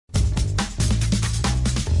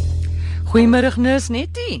Goeiemôre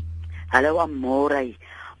Nettie. Hallo Amore.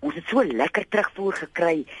 Ons het so lekker terugvoer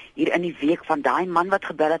gekry hier in die week van daai man wat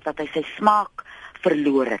gebel het dat hy sy smaak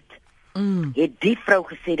verloor het. Het die vrou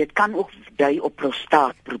gesê dit kan ook dui op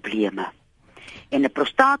prostaatprobleme. En 'n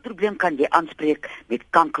prostaatprobleem kan jy aanspreek met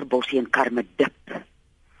kankerbossie en karmedip.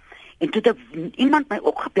 En toe het iemand my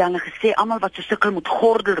ook gebel en gesê almal wat so sukkel met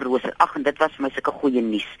gordelrose, ag en dit was vir my sulke goeie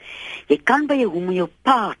nuus. Jy kan by 'n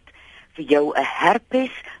homeopaat vir jou 'n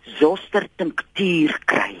herpes zoster tinktuur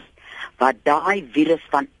kry wat daai virus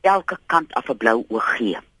van elke kant af 'n blou oog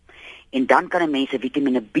gee. En dan kan 'n mens 'n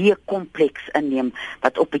Vitamiene B kompleks inneem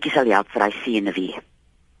wat op bietjie sal help vir hy senuwee.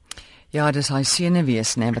 Ja, dis hy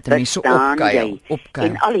senuwees, né, wat 'n mens so opkuil.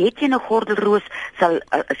 En al het jy 'n gordelroos, sal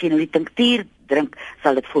as jy nou die tinktuur drink,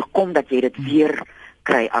 sal dit voorkom dat jy dit weer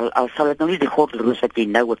kry. Al sal dit nou nie die gordelroos wat jy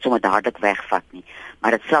nou het sommer dadelik wegvat nie,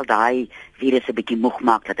 maar dit sal daai virus 'n bietjie moeg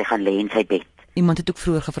maak dat hy gaan lê in sy bed. Iemand het ook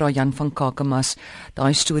vroeër gevra, Jan van Kakamas,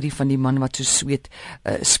 daai storie van die man wat so sweet,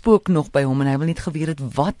 spook nog by hom en hy wil net geweet het,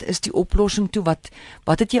 wat is die oplossing toe,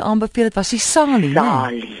 wat het jy aanbeveel? Dit was die salie,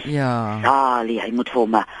 Salie. Ja. Salie, hy moet vir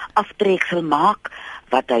hom 'n aftreksel maak,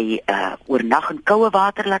 wat hy oornag in koue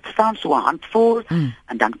water laat staan, so 'n handvol,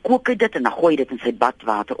 en dan kook hy dit en dan gooi hy dit in sy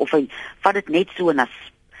badwater, of hy vat dit net so en dan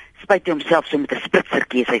spuit hy homself so met 'n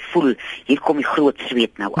spritsertjie, hy voel, hier kom die groot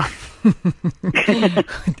sweet nou af.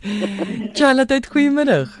 Charlotte,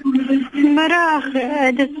 goeiemiddag. Middag,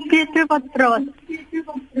 dit is Petrus wat praat.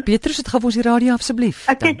 Petrus, het gou ons die radio asseblief.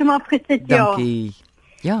 Ek het hom afgesit, ja. Dankie.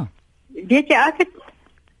 Ja. Weet jy, ek het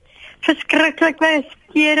verskriklik baie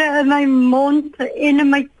skere in my mond en in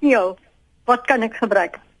my keel. Wat kan ek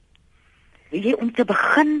gebruik? Wil jy om te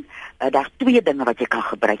begin, daar twee dinge wat jy kan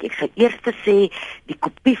gebruik. Ek sal eers sê die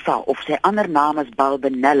Copifa of sy ander naam is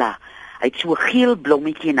Balbenella. Hy het so 'n geel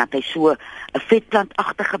blommetjie en dat hy so 'n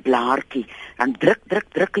vetplantagtige blaartjie. Dan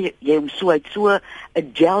druk jy hom so uit, so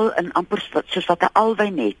 'n gel in amper soos wat 'n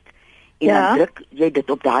alwyn het. En dan druk jy dit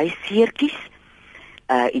op daai seertjies.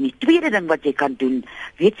 En die tweede ding wat jy kan doen,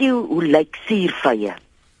 weet jy hoe lyk suurvye?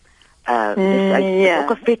 Dus hy het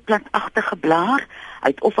ook 'n vetplantagtige blaar, hy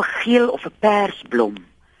het of 'n geel of 'n persblom.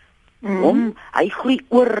 Hy groei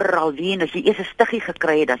oral weer en as jy eers 'n stiggie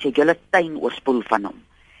gekry het, dan jy hele tuin oorspoel van hom.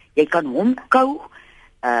 Jy kan hom kou,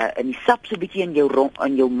 in die sap so bietjie in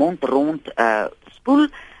jou mond rond spoel,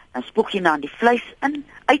 dan spoeg jy dan die vleis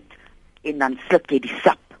uit en dan sluk jy die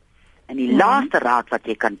sap. En die laaste raad wat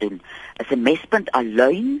jy kan doen, is 'n mespunt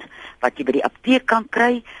aluin wat jy by die apteek kan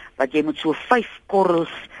kry, wat jy met so 5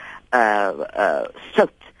 korrels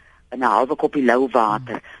sout in 'n halwe koppie lou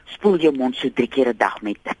water, spoel jou mond so 3 keer 'n dag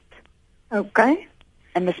met dit. Okay.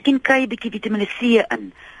 En miskien kry jy 'n bietjie Vitamiene C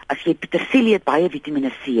in. As jy petersilie het baie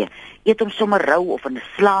Vitamiene C. Eet hom sommer rou of in 'n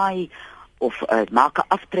slaai of maak 'n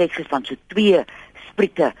aftreksel van so 2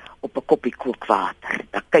 spriete op 'n koppie kookwater.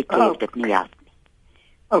 Dan kyk jy of dit nie help nie.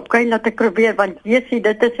 Okay, laat ek probeer want jy sien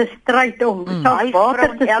dit is 'n stryd om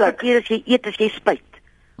water te elke sluk. keer as jy eet, as jy spuit.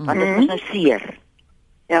 Want dit is nou seer.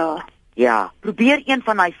 Ja. Ja, probeer een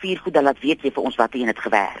van daai 4 goed, dan laat weet jy vir ons wat een het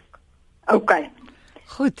gewerk. Okay.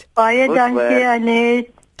 Goed. Baie dankie, Anet.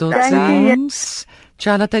 Tot ziens.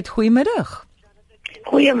 Charlotte, goeiemiddag.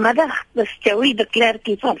 Goeiemiddag, dis Joey de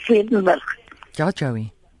Klerkie van Vredenburg. Ja,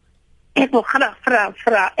 Joey. Ek wil graag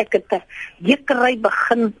vra, ek het 'n jekkery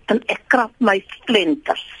begin en ek krap my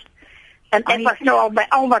splinters. En ek was nou al by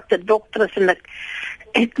al wat die dokters en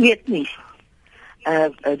ek weet nie.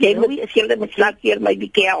 Jy moet laat hier my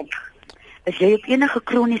bietjie help. Is jy op enige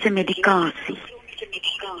kroniese medikasie?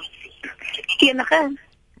 Enige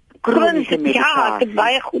kroniese medikasie? Ja, ek het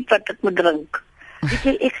baie goed wat ek moet drink. Weet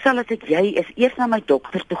jy, ek sal as jy is eers na my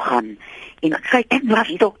dokter toe gaan en kyk, ek was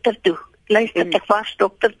dokter toe. Luister, ek was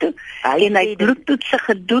dokter toe en hy het bloedtoetse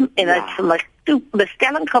gedoen en hy het vir my toe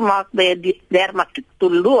bestelling gemaak by 'n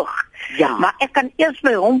dermatoloog. Ja. Maar ek kan eers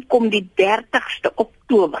by hom kom die 30ste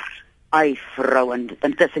Oktober. Ai vrou, en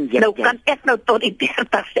intussen jy. Nou kan ek nou tot die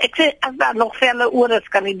 30ste. Ek sê as daar nog velle oor is,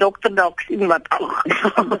 kan die dokter dalk sien wat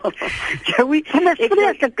aangaan. Joey,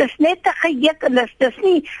 ek is net 'n gejuk en dis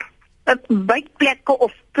nie buikplekke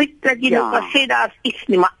of pit dat jy nou kan sê daar's iets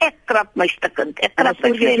nie, maar ek krap my stukkend. Ek krap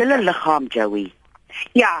my hele liggaam, Joey.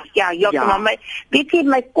 Ja, maar weet jy,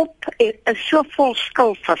 my kop is so vol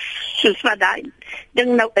skilfers, soos wat daai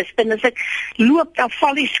ding nou is. En as ek loop, dan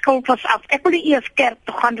val die skilfers af. Ek wil nie eers kerk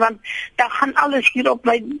toe gaan, want dan gaan alles hier op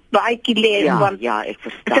my baadjie lê. Ja, ek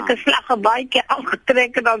verstaan. As ek 'n slag 'n baadjie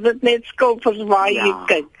aangetrek en dan dit net skilfers waar jy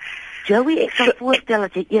kyk. Joey, ek sal voorstel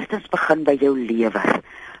dat jy eerstens begin by jou lewer.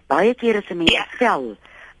 Baie keer as 'n mens vel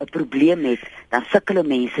 'n probleem het, dan sukkel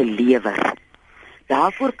mense lewer.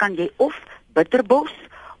 Daarvoor kan jy of bitterbos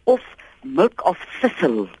of milk of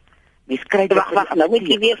thistle Mens kry dit Wag, nou moet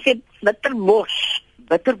jy weer sê bitterbos.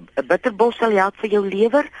 Bitterbos sal help vir jou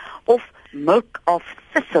lewer of milk of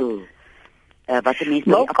thistle. Wat die mense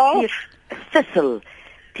Milk of? thistle.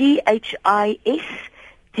 THISTLE.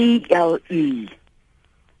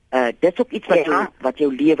 Dit is ook iets wat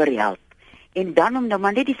jou lewer help. En dan om nou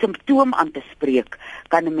maar net die simptoom aan te spreek,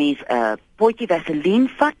 kan 'n mens 'n potjie vaseline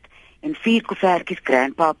vat en 4 koevertjies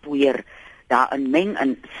grandpa poeier daarin meng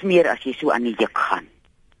en smeer as jy so aan die juk gaan.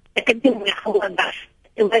 Ek het nie meer gehoor dat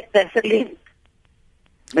jy weet Vaseline.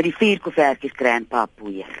 Met die 4 koevertjies grandpa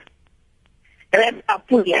poeier. Grandpa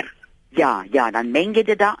poeier. Ja, dan meng jy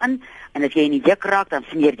dit daarin en as jy in die juk raak, dan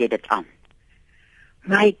smeer jy dit aan.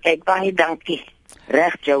 My kyk, baie dankie.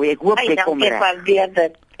 Reg, Joey, ek hoop jy kom reg. Ek waardeer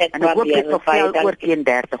dit. En ek hoop jy sal veel oor teen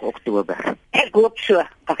 30 Oktober. Ek hoop so.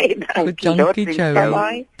 Baie Goed, dankie. dankie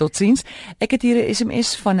Joey. Totsiens. Ek het hier 'n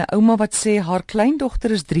SMS van 'n ouma wat sê haar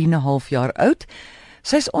kleindogter is 3,5 jaar oud.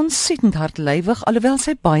 Sy is ontsettend hardlywig alhoewel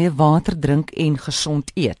sy baie water drink en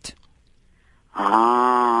gesond eet.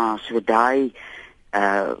 So daai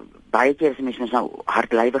baie keer as mens nou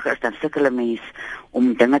hardlywig is, dan sukkel 'n mens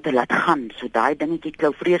om dinge te laat gaan. So daai dingetjie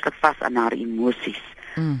klou vreeslik vas aan haar emosies.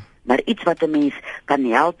 Maar iets wat 'n mens kan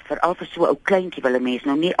help, veral vir so 'n ou kleintjie, wil 'n mens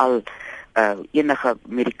nou nie al enige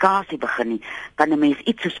medikasie begin nie, kan 'n mens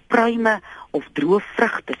iets soos pruime of droë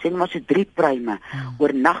vrugte, sê net maar so 3 pruime,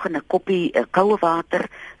 oornag in 'n koppie koue water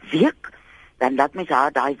week, dan laat mens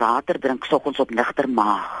haar daai water drink soggens op nigter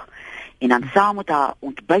maag. En dan saam met haar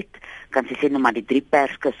ontbyt kan sy sê net maar die 3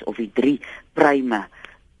 perskes of die 3 pruime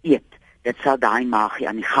eet. Dit sal daai maagie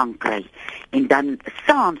aan die gang kry. En dan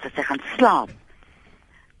saans as sy gaan slaap,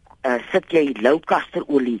 sit jy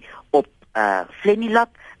loukasterolie op flenilak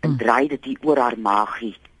en draai dit hier oor haar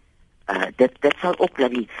maagie. Dit sal ook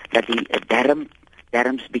dat die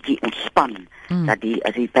darms bietjie ontspan, dat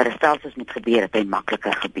as die peristalsis moet gebeur, dat hy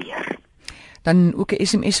makliker gebeur. Dan ook 'n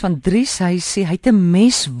SMS van Dries, hy sê hy het 'n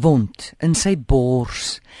meswond in sy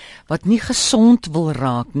bors wat nie gesond wil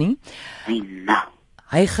raak nie.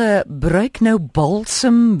 Hy gebruik nou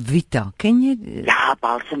balsam vita. Ken jy? Ja,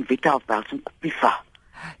 balsam vita of balsam copifa.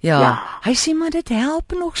 Ja, hy sê maar dit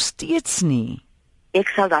help nog steeds nie. Ek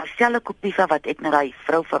sal daai selfe copifa wat ek nou daai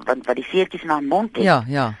vrou van wat die seertjies in haar mond het.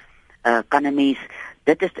 Ja. Kan 'n mens,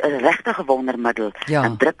 dit is 'n regte wondermiddel.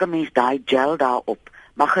 Dan druk 'n mens daai gel daarop,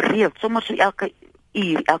 maar gereeld, sommer so elke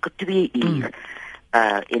 2 uur.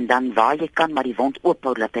 En dan waar jy kan maar die wond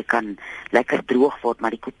oophou dat hy kan lekker droog word,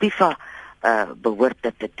 maar die copifa behoort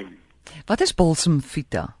dit te doen. Wat is balsam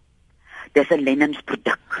vita? Dis 'n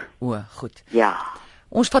leniensproduk. O, goed. Ja.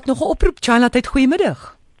 Ons vat nog 'n oproep, Charlotte,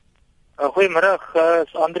 goeiemiddag. Goeiemiddag,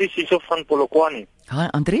 is Andries hierso van Polokwane. Hi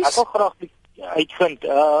Andries. Ek wil graag uitvind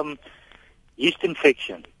yeast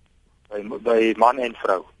infection by man en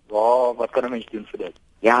vrou. Wat kan 'n mens doen vir dit?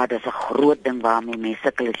 Ja, dis 'n groot ding waarmee mense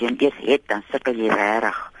sukkel. As jy hom eers het, dan sukkel jy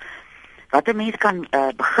regtig. Wat 'n mens kan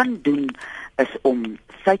begin doen is om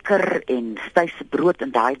suiker en styfse brood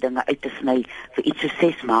en daai dinge uit te sny vir iets so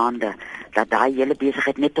 6 maande, dat daai hele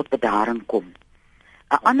besigheid net tot bedaring kom.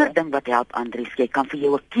 'n Ander ding wat help, Andries, jy kan vir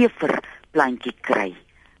jou 'n keverplantjie kry.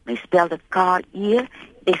 Mens spel dit KEFIR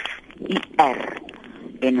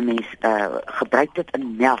en mens gebruik dit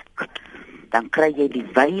in melk. Dan kry jy die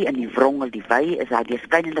wei in die wrongel. Die wei is daai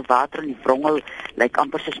deurskynende water in die wrongel, lyk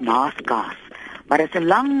amper soos maaskaas. Maar dit is 'n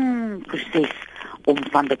lang proses om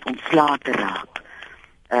van dit ontslae te raak.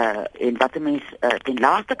 En wat 'n mens ten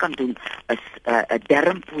laaste kan doen is 'n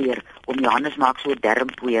darmpoeier, om Johannes maak so 'n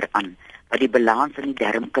darmpoeier aan wat die balans in die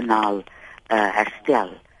darmkanaal herstel.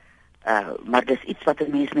 Maar dis iets wat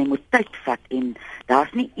 'n mens mee moet tyd vat en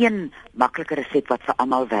daar's nie een maklike resep wat vir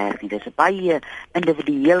almal werk nie. Dis baie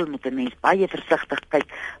individueel, moet 'n mens baie versigtig kyk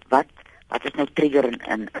wat is nou trigger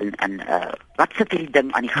en wat sit hierdie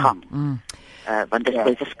ding aan die gang. Want dit is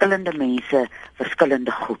by verskillende mense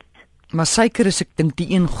verskillende goed. Maar suiker is, ek dink,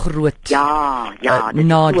 die een groot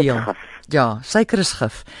nadeel. Ja, suiker is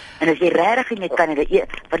gif. En as jy regtig nie kan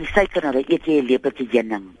van die suiker nou, eet jy 'n lepeltjie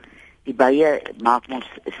heuning. Die bye maak ons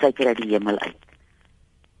suiker uit die hemel uit.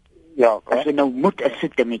 Ja, as jy nou moet 'n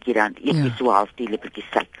soet dingetjie dan eet jy so half die lepeltjie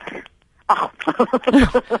suiker. Ag.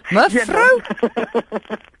 Mevrou.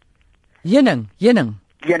 Heuning,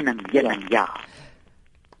 ja.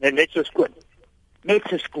 Net so skoon. Net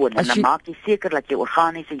so skoon, en dan maak jy seker dat jy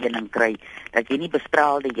organiese heuning kry, dat jy nie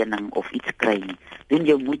bestraalde heuning of iets kry nie. Doen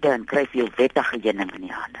jou moeite en kry vir jou wettige heuning in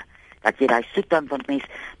die hande. Dat jy daai soet dan van mens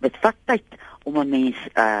met vat tyd om 'n mens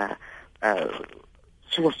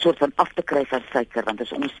so 'n soort van af te kry van suiker, want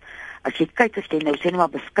as jy kyk as jy nou sê net maar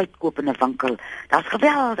beskuit koop in 'n winkel, daar's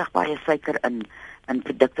geweldig baie suiker in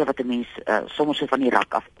produkte wat 'n mens sommer so van die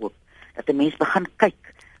rak afkoop. Dat 'n mens begin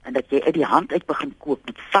kyk en dat jy uit die hand uit begin kook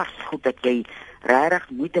met vars goed, dat jy regtig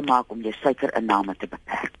moeite maak om jou suikerinname te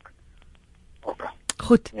beperk. Okay.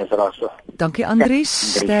 Goed. Ja, so so. Dankie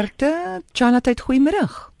Andries. Sterkte. Charlotte,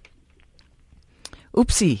 goeiemiddag.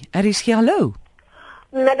 Oepsie, hallo.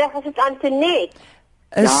 Middag, is dit Antoinette?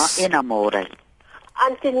 Ja, en amore.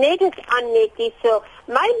 Antoinette is Nettie. So,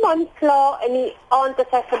 my man kla in die aand as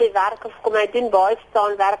hy vir die werk kom, hy doen baie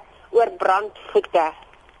staan werk oor brandvoete.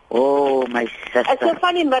 O, my Is suster. so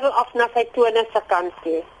van die middel af na sy tone se kant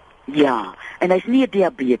toe. Ja, en hy's nie 'n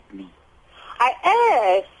diabetes nie. Hy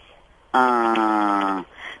is.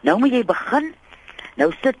 Nou moet jy begin.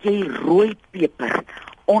 Nou sit jy rooi peper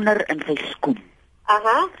onder in sy skoen.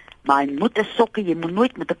 Aha. Maar jy moet 'n sokkie, jy moet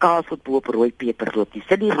nooit met 'n kaalvoet bo op rooi peper loop nie.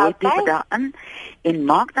 Sit die rooi peper daarin en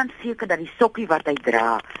maak dan seker dat die sokkie wat hy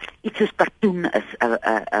dra iets soos katoen is,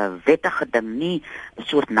 'n wettige ding, nie 'n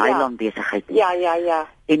soort nylon besigheid nie. Ja.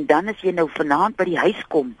 En dan as jy nou vanaand by die huis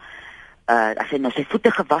kom, as hy nou sy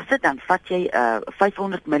voete gewas het, dan vat jy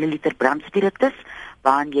 500 ml brandspiritus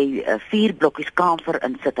waarin jy 4 blokkies kamfer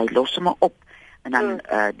insit. Hy los hom op en dan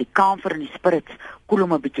die kamfer en die spirits koel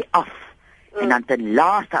hom 'n bietjie af. En dan ten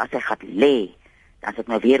laaste as hy gaan lê, dan sit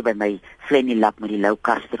nou weer by my flenny lap met die lou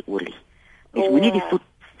kasterolie. Mens moenie die voet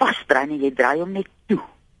vasdraai nie, jy draai hom net toe.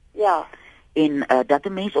 Ja. En dat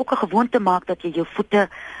 'n mens ook 'n gewoonte maak dat jy jou voete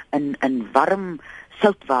in warm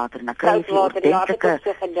soutwater, en dan kry jy ordentlike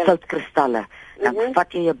soutkristalle. Dan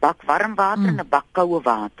vat jy 'n bak warm water en 'n bak koue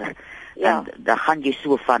water. En dan gaan jy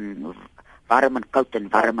so van warm en koud en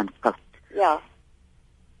warm en koud. Ja.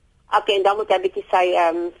 Okay, en dan moet jy 'n bietjie sy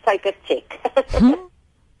suiker check.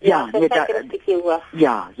 Ja, nee,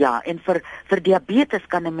 ja, en vir diabetes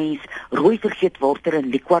kan 'n mens rooi vergeetwortel en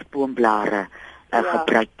liquorboomblare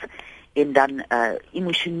gebruik. En dan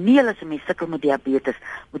emosioneel as 'n mens sukkel met diabetes,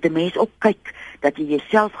 moet 'n mens ook kyk dat jy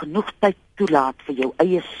jouself genoeg tyd toelaat vir jou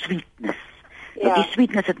eie sweetness. Want die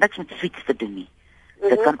sweetness het niks met sweets te doen nie.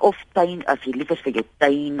 Dit kan of tuin, as jy lief is vir jou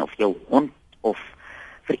tuin of jou hond of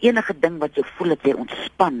vir enige ding wat jy voel dat jy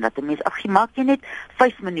ontspan, dat 'n mens maak jy net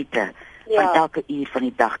 5 minute van elke uur van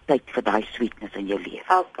die dag tyd vir daai sweetness in jou lewe.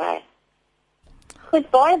 Okay. Goed,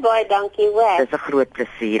 baie dankie, hoor. Dis 'n groot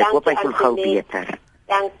plesier. Ek hoop hy voel gou beter.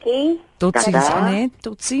 Dankie. Totsiens, Anet.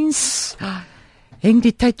 Totsiens. Heng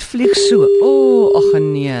die tyd vlieg so. Ag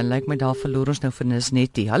nee, lyk my daar verloor ons nou vir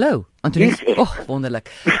Nettie. Hallo, Antoinette.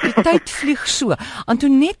 Wonderlik. Die tyd vlieg so.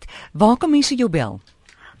 Antoinette, waar kan mense jou bel?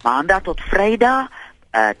 Maandag tot Vrydag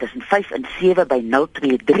tussen 5 en 7 by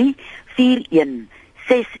 023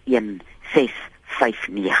 4161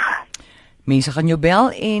 659. Mense gaan jou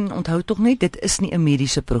bel en onthou tog net, dit is nie 'n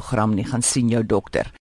mediese program nie, gaan sien jou dokter.